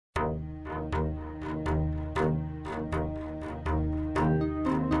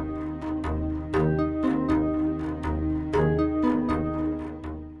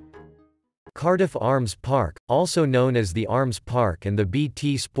Cardiff Arms Park, also known as the Arms Park and the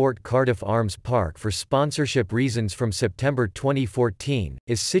BT Sport Cardiff Arms Park for sponsorship reasons from September 2014,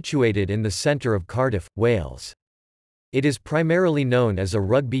 is situated in the centre of Cardiff, Wales. It is primarily known as a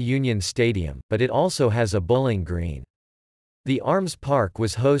rugby union stadium, but it also has a bowling green. The Arms Park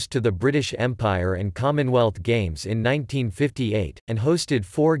was host to the British Empire and Commonwealth Games in 1958, and hosted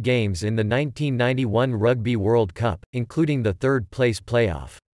 4 games in the 1991 Rugby World Cup, including the third-place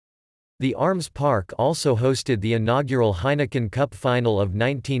playoff. The Arms Park also hosted the inaugural Heineken Cup final of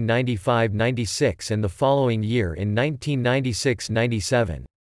 1995–96 and the following year in 1996–97.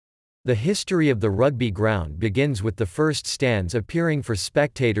 The history of the rugby ground begins with the first stands appearing for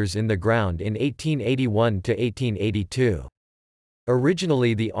spectators in the ground in 1881–1882.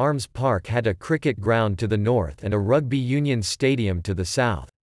 Originally the Arms Park had a cricket ground to the north and a rugby union stadium to the south.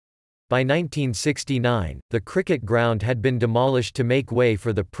 By 1969, the cricket ground had been demolished to make way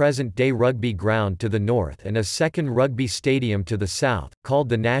for the present-day rugby ground to the north and a second rugby stadium to the south, called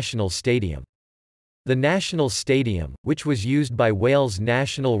the National Stadium. The National Stadium, which was used by Wales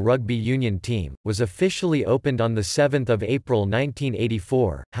national rugby union team, was officially opened on 7 April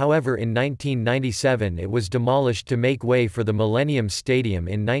 1984, however in 1997 it was demolished to make way for the Millennium Stadium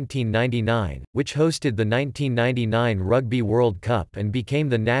in 1999, which hosted the 1999 Rugby World Cup and became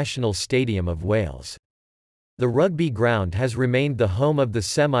the National Stadium of Wales. The rugby ground has remained the home of the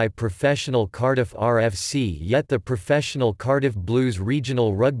semi-professional Cardiff RFC, yet the professional Cardiff Blues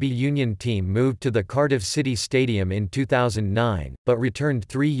regional rugby union team moved to the Cardiff City Stadium in 2009, but returned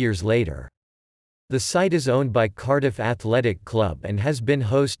 3 years later. The site is owned by Cardiff Athletic Club and has been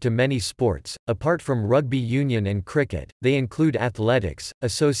host to many sports. Apart from rugby union and cricket, they include athletics,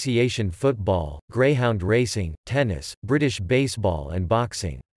 association football, greyhound racing, tennis, British baseball and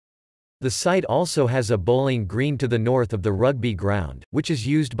boxing. The site also has a bowling green to the north of the rugby ground, which is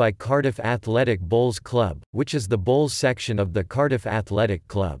used by Cardiff Athletic Bowls Club, which is the bowls section of the Cardiff Athletic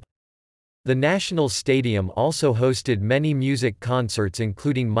Club. The National Stadium also hosted many music concerts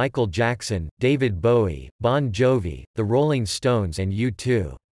including Michael Jackson, David Bowie, Bon Jovi, the Rolling Stones and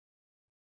U2.